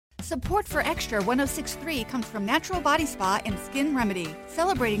Support for Extra 106.3 comes from Natural Body Spa and Skin Remedy,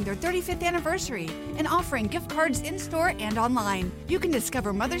 celebrating their 35th anniversary and offering gift cards in-store and online. You can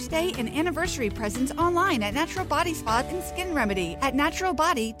discover Mother's Day and anniversary presents online at Natural Body Spa and Skin Remedy at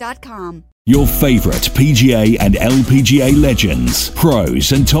naturalbody.com. Your favorite PGA and LPGA legends,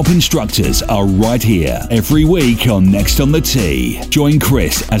 pros and top instructors are right here every week on Next on the Tee. Join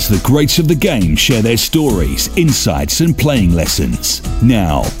Chris as the greats of the game share their stories, insights and playing lessons.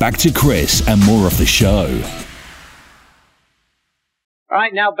 Now, back to Chris and more of the show. All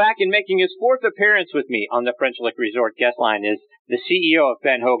right, now back and making his fourth appearance with me on the French Lick Resort guest line is the CEO of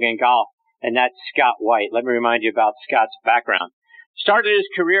Ben Hogan Golf, and that's Scott White. Let me remind you about Scott's background. Started his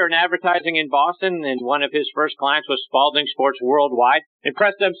career in advertising in Boston, and one of his first clients was Spalding Sports Worldwide.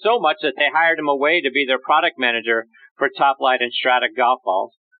 Impressed them so much that they hired him away to be their product manager for Top Light and Strata golf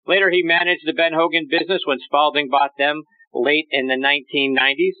balls. Later, he managed the Ben Hogan business when Spalding bought them late in the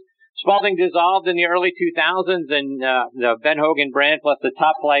 1990s. Spalding dissolved in the early 2000s, and the Ben Hogan brand plus the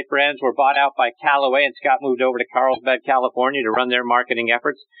Top Flight brands were bought out by Callaway, and Scott moved over to Carlsbad, California to run their marketing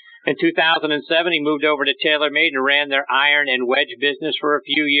efforts. In 2007, he moved over to TaylorMade and ran their iron and wedge business for a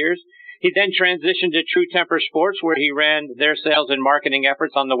few years. He then transitioned to True Temper Sports, where he ran their sales and marketing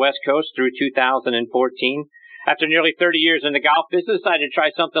efforts on the West Coast through 2014. After nearly 30 years in the golf business, I decided to try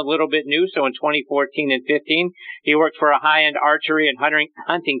something a little bit new. So in 2014 and 15, he worked for a high-end archery and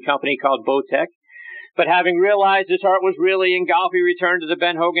hunting company called Bowtech. But having realized his heart was really in golf, he returned to the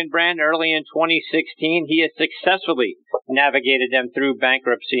Ben Hogan brand early in 2016. He has successfully navigated them through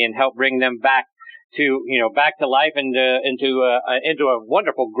bankruptcy and helped bring them back to life and into a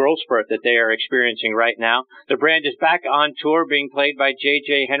wonderful growth spurt that they are experiencing right now. The brand is back on tour, being played by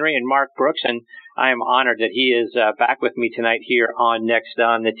J.J. Henry and Mark Brooks, and I am honored that he is back with me tonight here on Next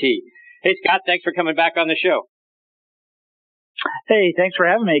on the Tee. Hey, Scott, thanks for coming back on the show. Hey, thanks for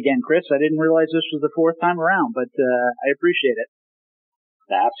having me again, Chris. I didn't realize this was the fourth time around, but I appreciate it.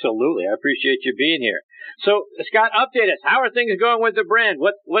 Absolutely. I appreciate you being here. So, Scott, update us. How are things going with the brand?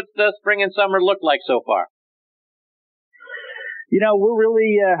 What's the spring and summer look like so far? You know, we're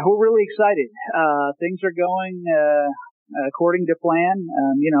really excited. Things are going according to plan.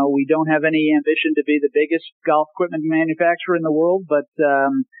 We don't have any ambition to be the biggest golf equipment manufacturer in the world, but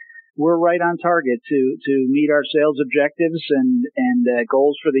we're right on target to meet our sales objectives and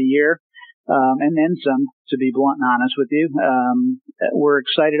goals for the year, and then some, to be blunt and honest with you. We're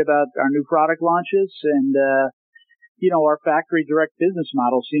excited about our new product launches, and our factory direct business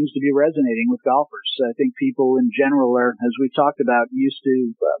model seems to be resonating with golfers. I think people in general are, as we've talked about, used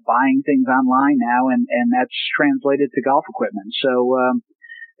to buying things online now, and that's translated to golf equipment. So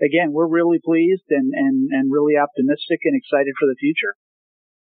again, we're really pleased and really optimistic and excited for the future.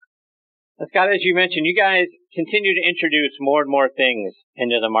 Scott, as you mentioned, you guys continue to introduce more and more things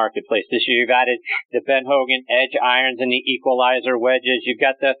into the marketplace. This year you've added the Ben Hogan Edge irons and the Equalizer wedges. You've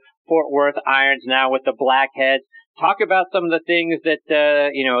got the Fort Worth irons now with the black heads. Talk about some of the things that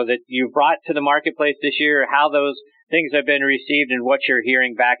that you brought to the marketplace this year, how those things have been received, and what you're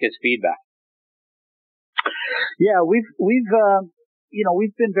hearing back as feedback. Yeah, we've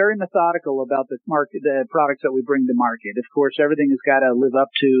been very methodical about the products that we bring to market. Of course, everything has got to live up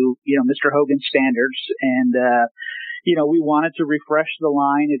to, Mr. Hogan standards. And, we wanted to refresh the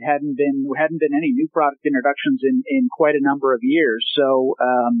line. There hadn't been any new product introductions in quite a number of years. So,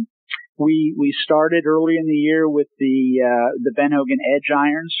 we started early in the year with the Ben Hogan Edge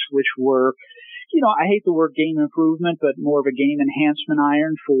irons, which were, I hate the word game improvement, but more of a game enhancement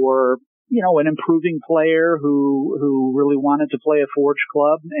iron for, an improving player who really wanted to play a forged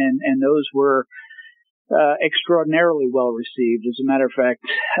club, and those were extraordinarily well received. As a matter of fact,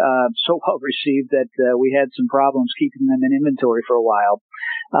 so well received that we had some problems keeping them in inventory for a while.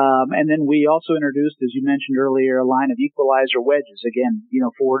 And then we also introduced, as you mentioned earlier, a line of Equalizer wedges. Again,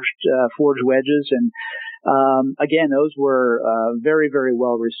 forged wedges, and again, those were very, very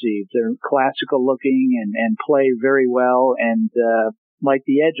well received. They're classical looking and play very well, and like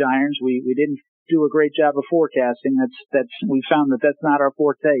the Edge irons, we didn't do a great job of forecasting. We found that's not our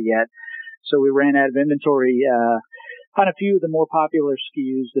forte yet. So we ran out of inventory on a few of the more popular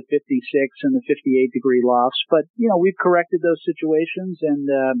SKUs, the 56 and the 58 degree lofts. But we've corrected those situations, and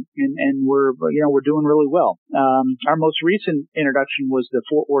we're doing really well. Our most recent introduction was the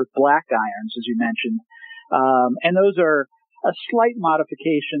Fort Worth black irons, as you mentioned, and those are a slight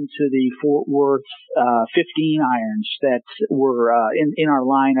modification to the Fort Worth 15 irons that were in our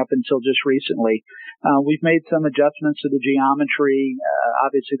line up until just recently. We've made some adjustments to the geometry.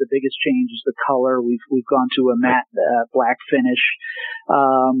 Obviously, the biggest change is the color. We've gone to a matte black finish.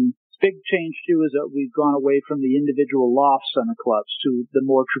 big change too is that we've gone away from the individual lofts on the clubs to the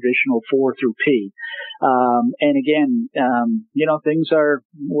more traditional 4 through P. And again, things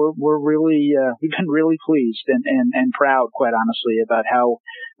we're really, we've been really pleased and proud, quite honestly, about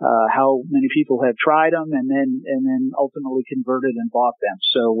how many people have tried them and then ultimately converted and bought them.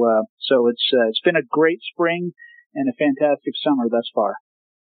 So it's been a great spring and a fantastic summer thus far.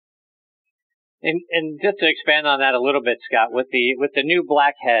 And just to expand on that a little bit, Scott, with the new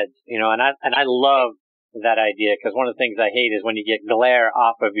black heads, and I love that idea, because one of the things I hate is when you get glare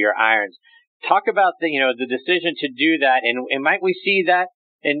off of your irons. Talk about the decision to do that, and might we see that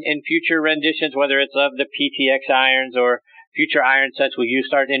in future renditions, whether it's of the PTX irons or future iron sets? Will you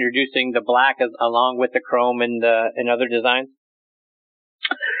start introducing the black along with the chrome and other designs?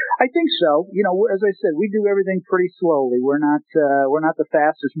 I think so. As I said, we do everything pretty slowly. We're not the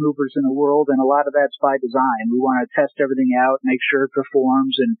fastest movers in the world, and a lot of that's by design. We want to test everything out, make sure it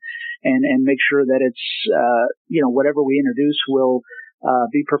performs, and make sure that it's whatever we introduce will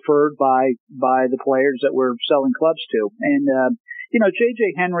be preferred by the players that we're selling clubs to. And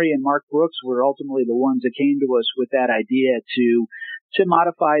J.J. Henry and Mark Brooks were ultimately the ones that came to us with that idea to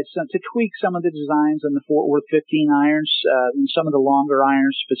modify to tweak some of the designs on the Fort Worth 15 irons. And some of the longer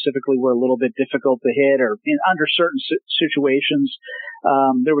irons specifically were a little bit difficult to hit, or under certain situations.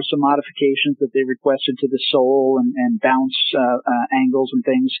 There were some modifications that they requested to the sole and bounce angles and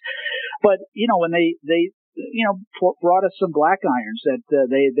things. But when they brought us some black irons that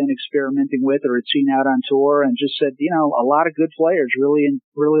they had been experimenting with or had seen out on tour, and just said, a lot of good players really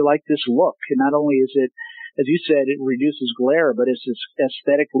like this look. And not only is it, as you said, it reduces glare, but it's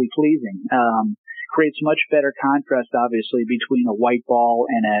aesthetically pleasing. Creates much better contrast, obviously, between a white ball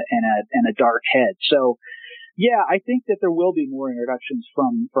and a dark head. So, yeah, I think that there will be more introductions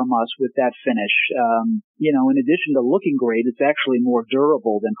from us with that finish. In addition to looking great, it's actually more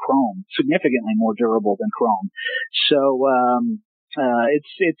durable than chrome, significantly more durable than chrome. So,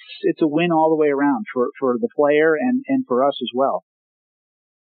 it's a win all the way around for the player and for us as well.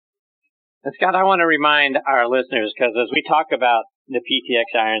 And Scott, I want to remind our listeners, because as we talk about the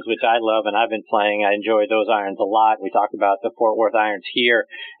PTX irons, which I love and I've been playing, I enjoy those irons a lot. We talked about the Fort Worth irons here,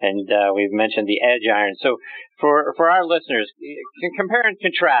 and we've mentioned the Edge irons. So for our listeners, compare and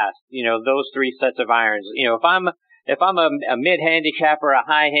contrast, those three sets of irons. If I'm a mid handicapper, a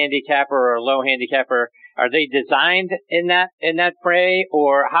high handicapper, or a low handicapper, are they designed in that fray,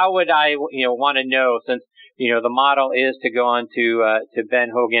 or how would I want to know, since the model is to go on to Ben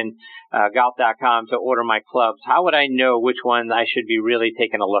Hogan golf.com to order my clubs? How would I know which one I should be really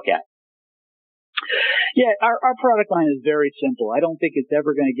taking a look at? Yeah, our product line is very simple. I don't think it's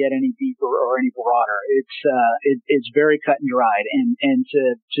ever going to get any deeper or any broader. It's very cut and dried. And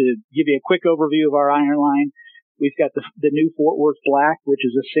to give you a quick overview of our iron line, we've got the new Fort Worth Black, which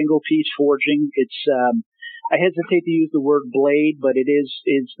is a single piece forging. It's I hesitate to use the word blade, but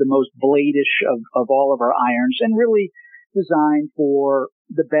it's the most bladish of all of our irons, and really designed for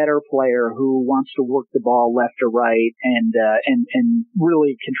the better player who wants to work the ball left or right and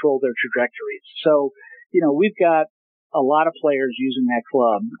really control their trajectories. So, we've got a lot of players using that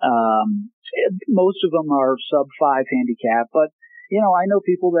club. Most of them are sub 5 handicap, but I know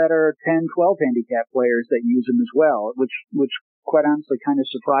people that are 10, 12 handicap players that use them as well, which quite honestly kind of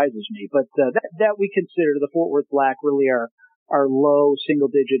surprises me. But that we consider the Fort Worth Black really our low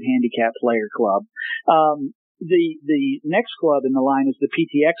single-digit handicap player club. The next club in the line is the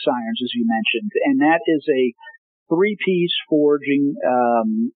PTX irons, as you mentioned, and that is a 3-piece forging.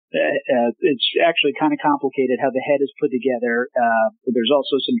 It's actually kind of complicated how the head is put together. There's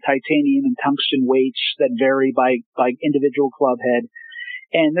also some titanium and tungsten weights that vary by individual club head.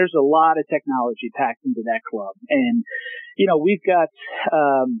 And there's a lot of technology packed into that club. And, we've got,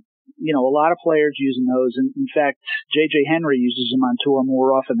 a lot of players using those. And in fact, J.J. Henry uses them on tour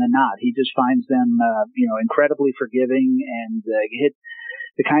more often than not. He just finds them, incredibly forgiving and hit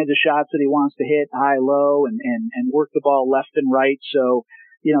the kinds of shots that he wants to hit, high, low, and work the ball left and right. So,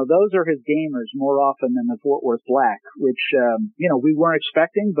 those are his gamers more often than the Fort Worth Black, which, we weren't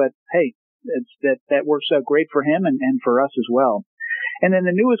expecting, but hey, that works out great for him and for us as well. And then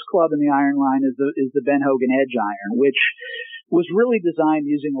the newest club in the iron line is the Ben Hogan Edge iron, which was really designed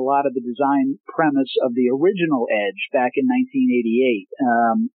using a lot of the design premise of the original Edge back in 1988.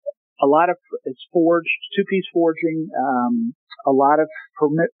 It's forged, 2-piece forging, a lot of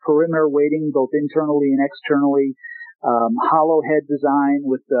perimeter weighting, both internally and externally, hollow head design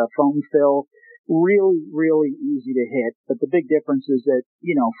with foam fill. Really, really easy to hit. But the big difference is that,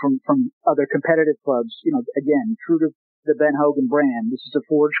 from other competitive clubs, again, true to the Ben Hogan brand, this is a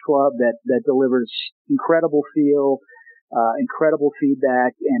forged club that delivers incredible feel, incredible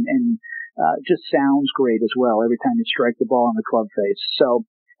feedback, and just sounds great as well every time you strike the ball on the club face. So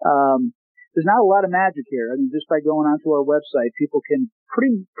there's not a lot of magic here. I mean, just by going onto our website, people can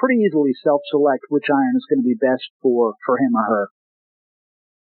pretty easily self-select which iron is going to be best for him or her.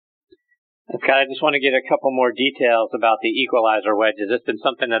 Scott, I just want to get a couple more details about the equalizer wedges. It's been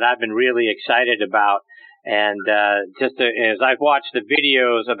something that I've been really excited about. And as I've watched the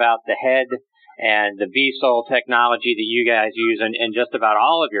videos about the head and the V-Sol technology that you guys use in just about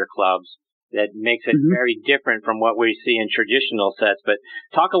all of your clubs, that makes it very different from what we see in traditional sets. But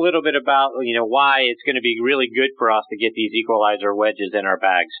talk a little bit about, why it's going to be really good for us to get these equalizer wedges in our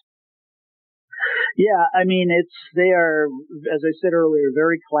bags. Yeah, I mean, they are, as I said earlier,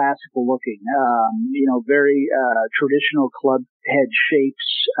 very classical looking, very traditional club head shapes,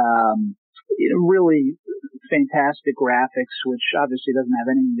 really fantastic graphics, which obviously doesn't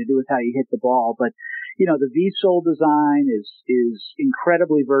have anything to do with how you hit the ball, but the V-Sol design is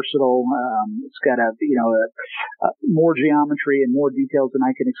incredibly versatile. It's got more geometry and more details than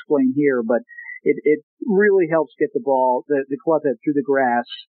I can explain here, but it really helps get the ball, the club head through the grass,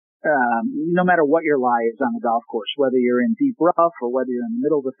 no matter what your lie is on the golf course, whether you're in deep rough or whether you're in the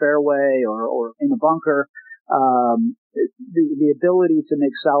middle of the fairway or in the bunker. The ability to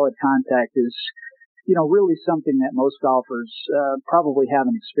make solid contact is, really something that most golfers probably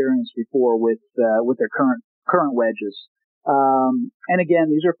haven't experienced before with their current wedges. And again,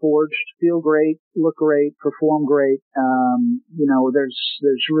 these are forged, feel great, look great, perform great.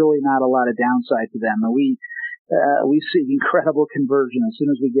 There's really not a lot of downside to them. And we see incredible conversion as soon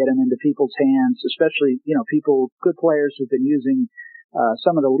as we get them into people's hands, especially, good players who've been using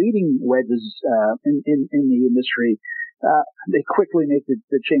some of the leading wedges in the industry. They quickly make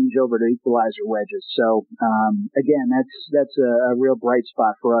the change over to equalizer wedges. So again, that's a real bright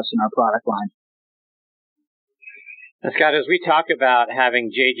spot for us in our product line. Now, Scott, as we talk about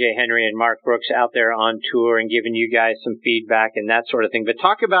having J.J. Henry and Mark Brooks out there on tour and giving you guys some feedback and that sort of thing, but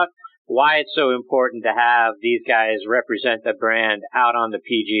talk about why it's so important to have these guys represent the brand out on the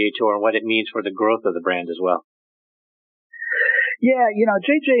PGA Tour and what it means for the growth of the brand as well. Yeah,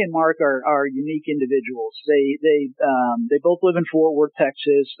 JJ and Mark are unique individuals. They both live in Fort Worth,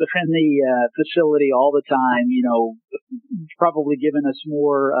 Texas. They're in the facility all the time, probably giving us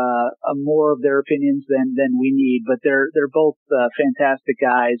more of their opinions than we need, but they're both fantastic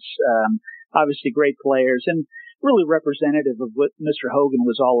guys, obviously great players and really representative of what Mr. Hogan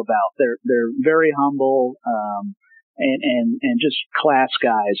was all about. They're very humble, and just class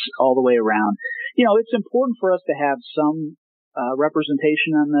guys all the way around. It's important for us to have some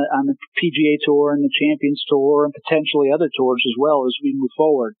representation on the PGA Tour and the Champions Tour and potentially other tours as well as we move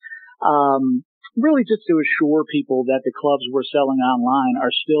forward. Really just to assure people that the clubs we're selling online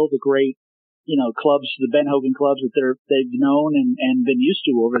are still the great, clubs, the Ben Hogan clubs that they've known and been used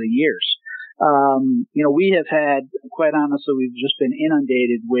to over the years. We have had, quite honestly, we've just been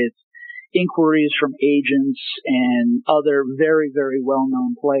inundated with inquiries from agents and other very, very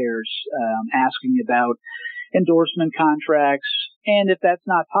well-known players asking about endorsement contracts. And if that's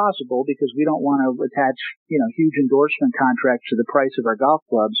not possible, because we don't want to attach, huge endorsement contracts to the price of our golf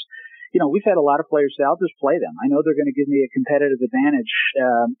clubs, we've had a lot of players say, I'll just play them. I know they're going to give me a competitive advantage.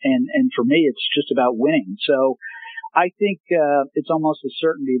 And for me, it's just about winning. So I think it's almost a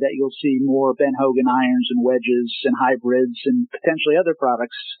certainty that you'll see more Ben Hogan irons and wedges and hybrids and potentially other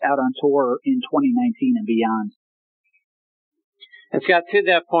products out on tour in 2019 and beyond. And Scott, to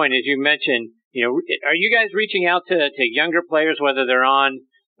that point, as you mentioned, are you guys reaching out to younger players, whether they're on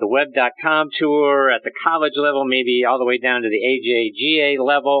the web.com tour, at the college level, maybe all the way down to the AJGA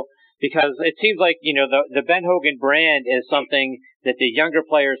level? Because it seems like, the Ben Hogan brand is something that the younger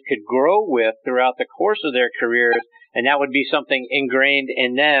players could grow with throughout the course of their careers, and that would be something ingrained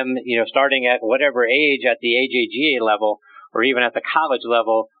in them, starting at whatever age at the AJGA level or even at the college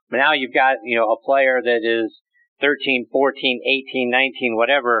level. But now you've got, a player that is 13, 14, 18, 19,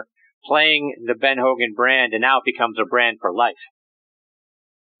 whatever, playing the Ben Hogan brand, and now it becomes a brand for life.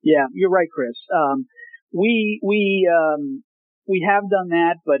 Yeah, you're right, Chris. We have done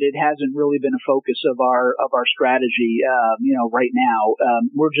that, but it hasn't really been a focus of our strategy, right now.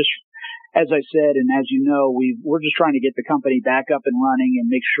 We're just, as I said, and as you know, we're just trying to get the company back up and running and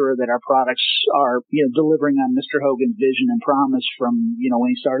make sure that our products are, delivering on Mr. Hogan's vision and promise from,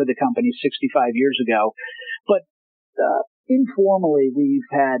 when he started the company 65 years ago. But, informally, we've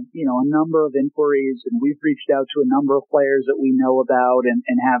had, a number of inquiries, and we've reached out to a number of players that we know about and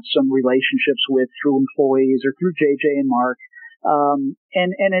have some relationships with through employees or through JJ and Mark.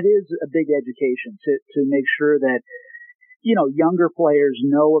 And it is a big education to make sure that, younger players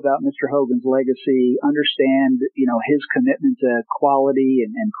know about Mr. Hogan's legacy, understand, his commitment to quality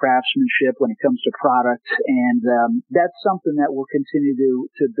and craftsmanship when it comes to product. And, that's something that we'll continue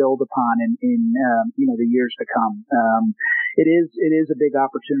to build upon in the years to come. It is a big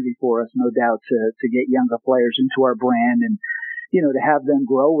opportunity for us, no doubt, to get younger players into our brand and, to have them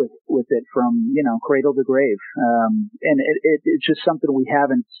grow with it from, cradle to grave. And it's just something we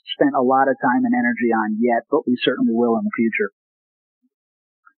haven't spent a lot of time and energy on yet, but we certainly will in the future.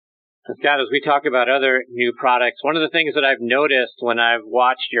 Scott, as we talk about other new products, one of the things that I've noticed when I've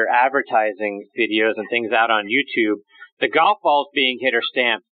watched your advertising videos and things out on YouTube, the golf balls being hit or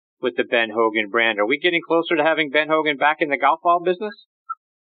stamped with the Ben Hogan brand. Are we getting closer to having Ben Hogan back in the golf ball business?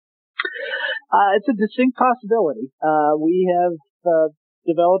 It's a distinct possibility. We have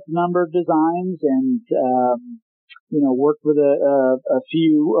developed a number of designs and, worked with a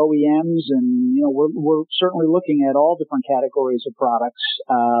few OEMs, and, we're certainly looking at all different categories of products.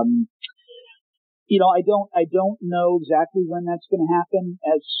 I don't know exactly when that's going to happen.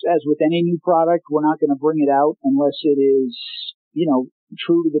 As with any new product, we're not going to bring it out unless it is,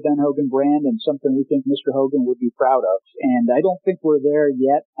 true to the Ben Hogan brand and something we think Mr. Hogan would be proud of. And I don't think we're there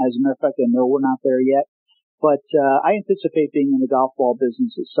yet. As a matter of fact, I know we're not there yet. But I anticipate being in the golf ball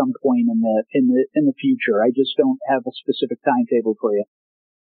business at some point in the future. I just don't have a specific timetable for you.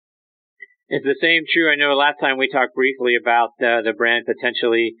 Is the same true? I know last time we talked briefly about the brand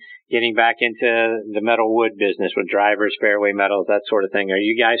potentially getting back into the metal wood business with drivers, fairway metals, that sort of thing. Are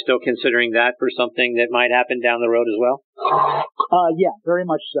you guys still considering that for something that might happen down the road as well? Yeah, very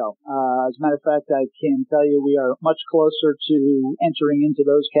much so. As a matter of fact, I can tell you we are much closer to entering into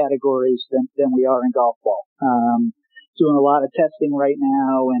those categories than we are in golf ball. Doing a lot of testing right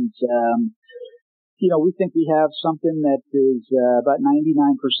now, and we think we have something that is about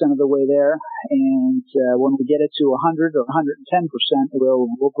 99% of the way there. And when we get it to 100 or 110%,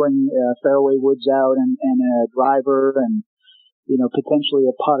 we'll bring fairway woods out and a driver and, potentially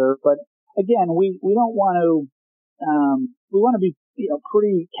a putter. But again, we don't want to, we want to be,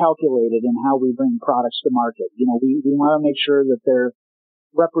 pretty calculated in how we bring products to market. We want to make sure that they're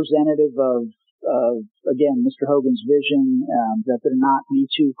representative of again, Mr. Hogan's vision, that they're not Me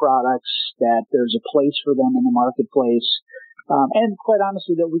Too products, that there's a place for them in the marketplace, and quite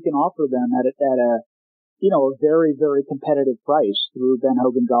honestly, that we can offer them at a very, very competitive price through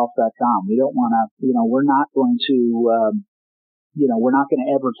benhogangolf.com. We don't want to, we're not going to, we're not going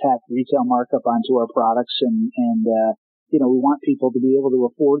to ever tack retail markup onto our products, and we want people to be able to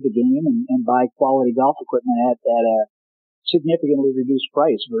afford the game and buy quality golf equipment at a significantly reduced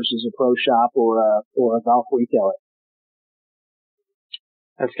price versus a pro shop or a golf retailer.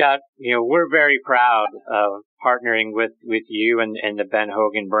 And Scott, we're very proud of partnering with you and the Ben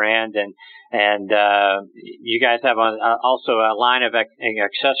Hogan brand, and you guys have also a line of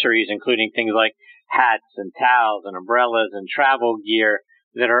accessories, including things like hats and towels and umbrellas and travel gear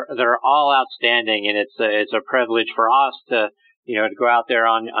that are all outstanding, and it's a privilege for us to go out there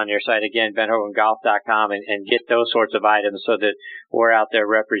on your site again, benhogangolf.com, and get those sorts of items so that we're out there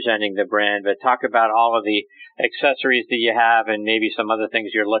representing the brand. But talk about all of the accessories that you have and maybe some other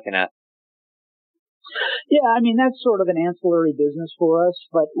things you're looking at. Yeah, I mean, that's sort of an ancillary business for us,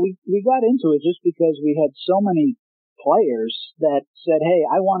 but we got into it just because we had so many players that said, hey,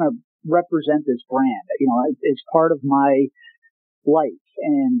 I want to represent this brand. It's part of my life.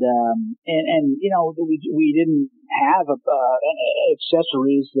 And we didn't have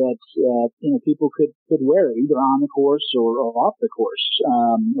accessories that, people could wear either on the course or off the course,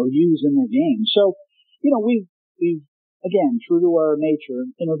 or use in their game. So, we've again, true to our nature,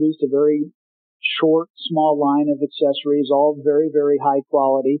 introduced a very short, small line of accessories, all very, very high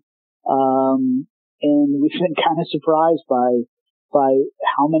quality. And we've been kind of surprised by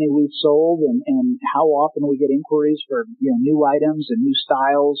how many we've sold and how often we get inquiries for, new items and new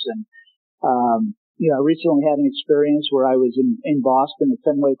styles. And, I recently had an experience where I was in Boston at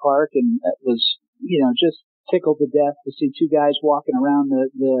Fenway Park, and it was, just tickled to death to see two guys walking around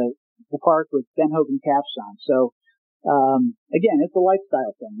the park with Ben Hogan caps on. So, again, it's a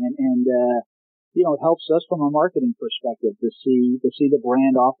lifestyle thing, and it helps us from a marketing perspective to see the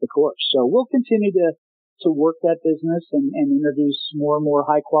brand off the course. So we'll continue to work that business and introduce more and more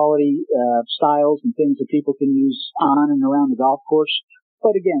high quality styles and things that people can use on and around the golf course.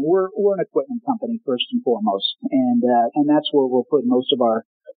 But again, we're an equipment company first and foremost, and that's where we'll put most of our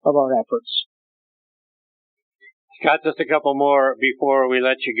efforts. Scott, just a couple more before we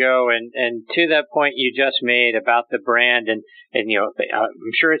let you go, and to that point you just made about the brand, and I'm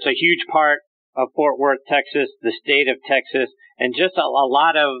sure it's a huge part of Fort Worth, Texas, the state of Texas, and just a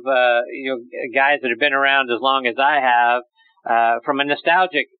lot of guys that have been around as long as I have from a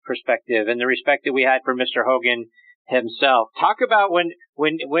nostalgic perspective and the respect that we had for Mr. Hogan himself. Talk about when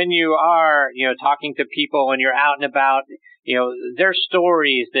you are, talking to people, when you're out and about, their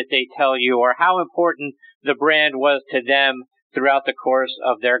stories that they tell you, or how important the brand was to them throughout the course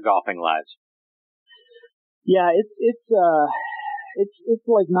of their golfing lives. Yeah, it's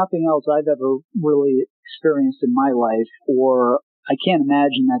like nothing else I've ever really experienced in my life, or I can't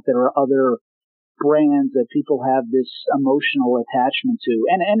imagine that there are other brands that people have this emotional attachment to,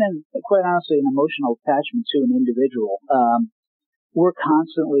 and quite honestly, an emotional attachment to an individual. We're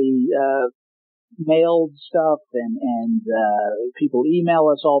constantly mailed stuff, and people email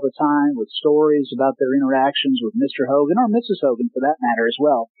us all the time with stories about their interactions with Mr. Hogan, or Mrs. Hogan for that matter as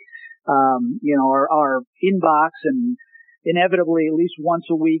well. Our inbox, and inevitably at least once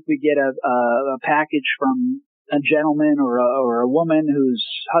a week we get a package from a gentleman or a woman whose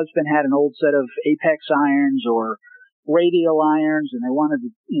husband had an old set of Apex irons or radial irons, and they wanted to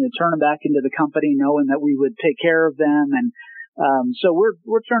turn them back into the company, knowing that we would take care of them. And so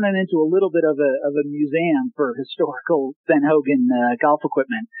we're turning into a little bit of a museum for historical Ben Hogan golf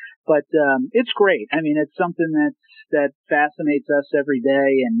equipment. But it's great. I mean, it's something that fascinates us every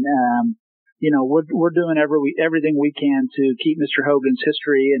day, and we're doing everything we can to keep Mr. Hogan's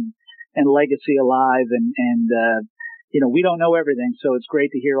history and legacy alive, and we don't know everything, so it's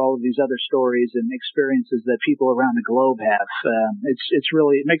great to hear all of these other stories and experiences that people around the globe have. It's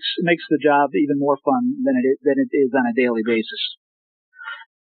really, it makes the job even more fun than it is on a daily basis.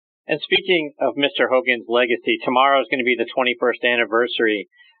 And speaking of Mr. Hogan's legacy, tomorrow is going to be the 21st anniversary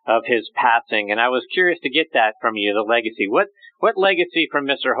of his passing, and I was curious to get that from you, the legacy. What legacy from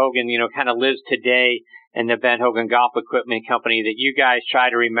Mr. Hogan, kind of lives today in the Ben Hogan Golf Equipment Company that you guys try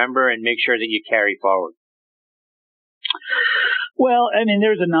to remember and make sure that you carry forward? Well, I mean,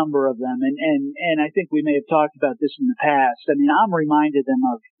 there's a number of them, and I think we may have talked about this in the past. I mean, I'm reminded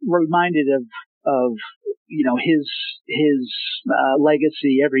of his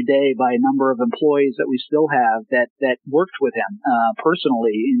legacy every day by a number of employees that we still have that worked with him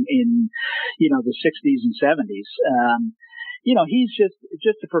personally in the 60s and 70s. He's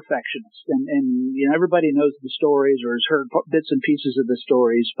just a perfectionist, and everybody knows the stories or has heard bits and pieces of the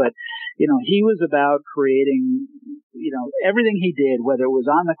stories, but he was about creating, everything he did, whether it was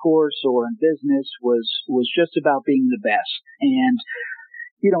on the course or in business, was just about being the best. And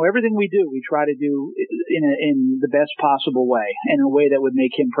everything we do, we try to do in the best possible way, in a way that would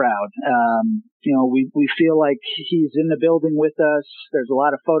make him proud. We feel like he's in the building with us. There's a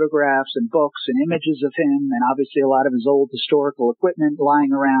lot of photographs and books and images of him, and obviously a lot of his old historical equipment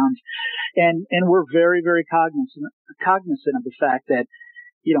lying around. And we're very, very cognizant of the fact that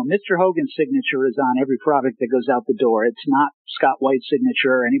Mr. Hogan's signature is on every product that goes out the door. It's not Scott White's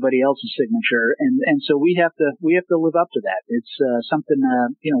signature or anybody else's signature. And so we have to live up to that. It's something,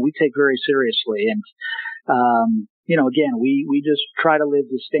 we take very seriously. And, again, we just try to live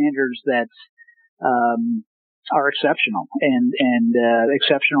the standards that, are exceptional and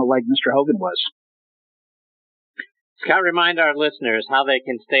exceptional like Mr. Hogan was. Scott, remind our listeners how they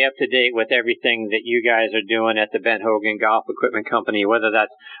can stay up to date with everything that you guys are doing at the Ben Hogan Golf Equipment Company, whether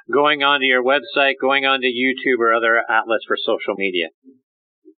that's going onto your website, going onto YouTube, or other outlets for social media.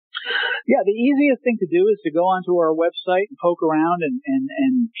 Yeah, the easiest thing to do is to go onto our website and poke around and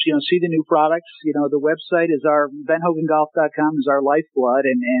see the new products. The website is our benhogangolf.com is our lifeblood,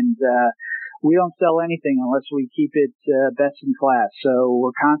 and we don't sell anything unless we keep it best in class. So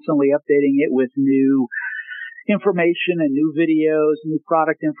we're constantly updating it with new information and new videos, new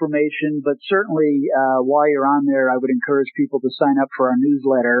product information. But certainly, while you're on there, I would encourage people to sign up for our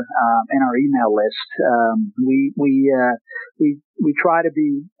newsletter and our email list. We try to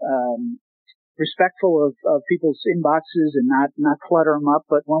be respectful of people's inboxes and not clutter them up.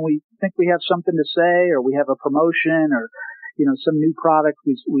 But when we think we have something to say, or we have a promotion, or some new product,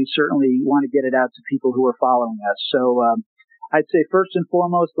 we certainly want to get it out to people who are following us. So I'd say first and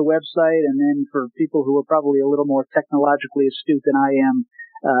foremost the website, and then for people who are probably a little more technologically astute than I am,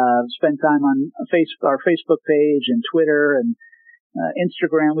 spend time on our Facebook page and Twitter and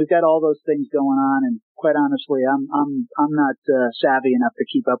Instagram. We've got all those things going on, and quite honestly, I'm not savvy enough to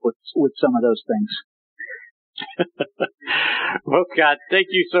keep up with some of those things. Well, Scott, thank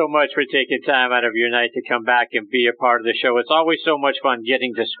you so much for taking time out of your night to come back and be a part of the show. It's always so much fun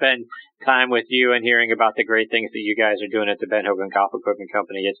getting to spend time with you and hearing about the great things that you guys are doing at the Ben Hogan Golf Equipment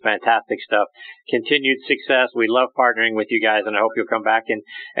Company. It's fantastic stuff. Continued success. We love partnering with you guys, and I hope you'll come back and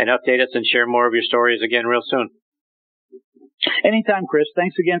update us and share more of your stories again real soon. Anytime, Chris.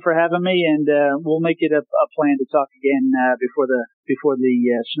 Thanks again for having me, and we'll make it a plan to talk again before the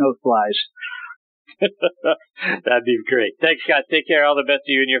snow flies. That'd be great. Thanks, Scott. Take care. All the best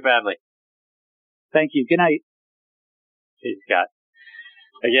to you and your family. Thank you. Good night. Hey, Scott.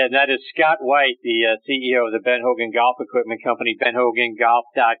 Again, that is Scott White, the CEO of the Ben Hogan Golf Equipment Company.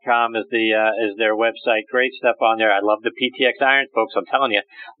 BenHoganGolf.com is their website. Great stuff on there. I love the PTX irons, folks. I'm telling you,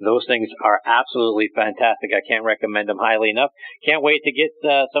 those things are absolutely fantastic. I can't recommend them highly enough. Can't wait to get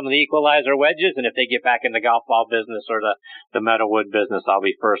some of the equalizer wedges, and if they get back in the golf ball business or the metalwood business, I'll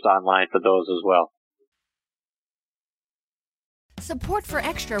be first online for those as well. Support for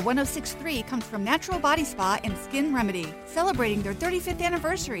Extra 106.3 comes from Natural Body Spa and Skin Remedy, celebrating their 35th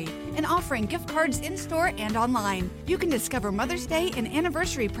anniversary and offering gift cards in-store and online. You can discover Mother's Day and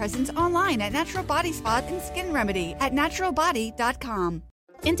anniversary presents online at Natural Body Spa and Skin Remedy at naturalbody.com.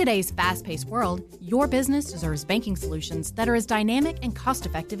 In today's fast-paced world, your business deserves banking solutions that are as dynamic and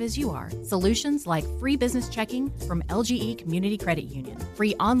cost-effective as you are. Solutions like free business checking from LGE Community Credit Union,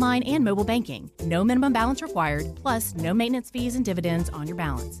 free online and mobile banking, no minimum balance required, plus no maintenance fees and dividends on your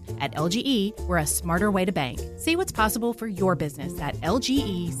balance. At LGE, we're a smarter way to bank. See what's possible for your business at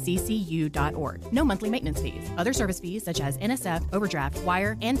lgeccu.org. No monthly maintenance fees. Other service fees such as NSF, overdraft,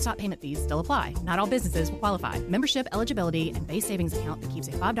 wire, and stop payment fees still apply. Not all businesses will qualify. Membership eligibility and base savings account that keeps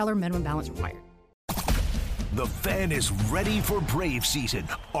a $5 minimum balance required. The Fan is ready for Brave season.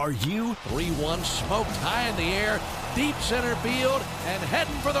 Are you? 3-1 smoked high in the air, deep center field, and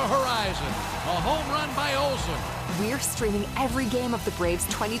heading for the horizon. A home run by Olsen. We're streaming every game of the Braves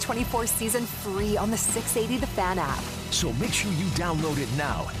 2024 season free on the 680 The Fan app. So make sure you download it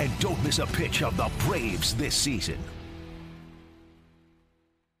now and don't miss a pitch of the Braves this season.